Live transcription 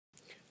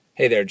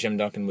Hey there, Jim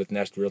Duncan with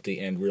Nest Realty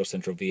and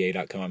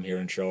RealCentralVA.com here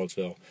in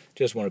Charlottesville.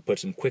 Just want to put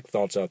some quick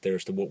thoughts out there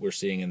as to what we're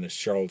seeing in the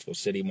Charlottesville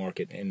city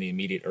market and the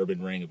immediate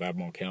urban ring of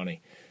Albemarle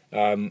County.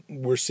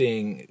 We're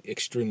seeing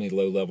extremely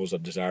low levels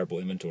of desirable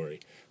inventory.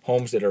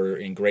 Homes that are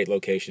in great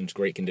locations,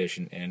 great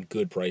condition, and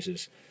good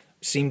prices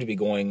seem to be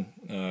going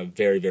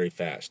very, very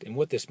fast. And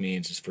what this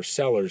means is for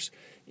sellers,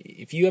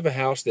 if you have a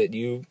house that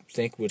you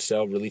think would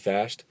sell really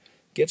fast,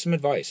 get some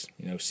advice.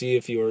 See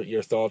if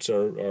your thoughts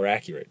are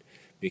accurate,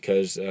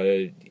 because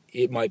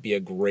it might be a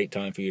great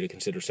time for you to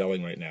consider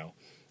selling right now.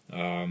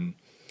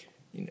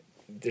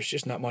 There's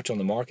just not much on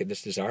the market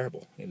that's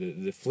desirable.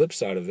 The flip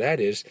side of that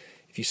is,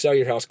 if you sell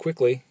your house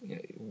quickly,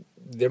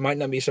 there might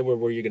not be somewhere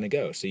where you're going to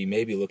go. So you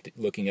may be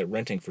looking at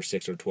renting for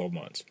 6 or 12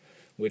 months,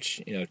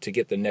 which, to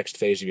get the next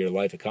phase of your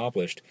life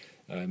accomplished,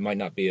 might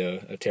not be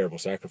a terrible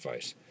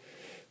sacrifice.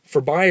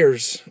 For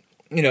buyers,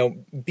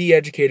 be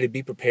educated,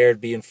 be prepared,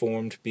 be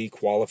informed, be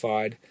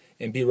qualified,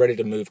 and be ready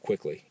to move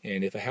quickly.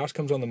 And if a house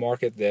comes on the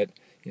market that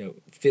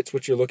fits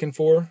what you're looking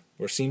for,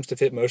 or seems to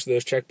fit most of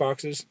those check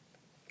boxes,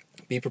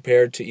 be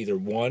prepared to either,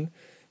 one,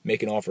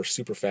 make an offer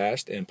super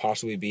fast and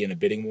possibly be in a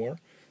bidding war,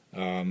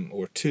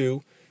 or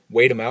two,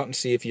 wait them out and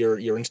see if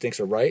your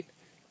instincts are right.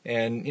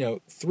 And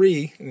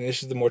three, and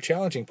this is the more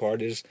challenging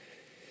part, is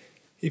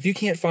if you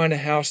can't find a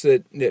house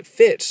that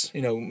fits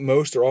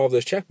most or all of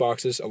those check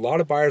boxes, a lot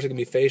of buyers are going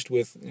to be faced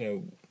with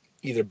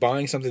either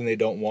buying something they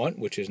don't want,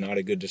 which is not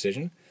a good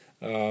decision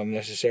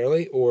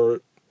necessarily,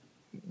 or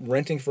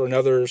renting for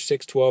another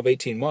 6, 12,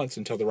 18 months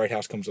until the right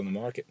house comes on the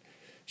market.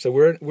 So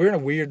we're in a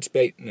weird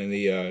spate in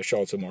the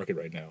Charlottesville market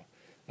right now.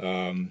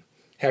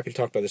 Happy to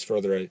talk about this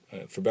further.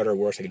 For better or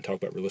worse, I can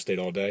talk about real estate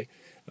all day.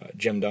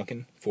 Jim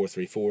Duncan,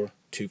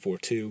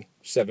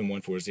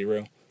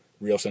 434-242-7140,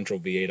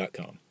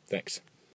 RealCentralVA.com. Thanks.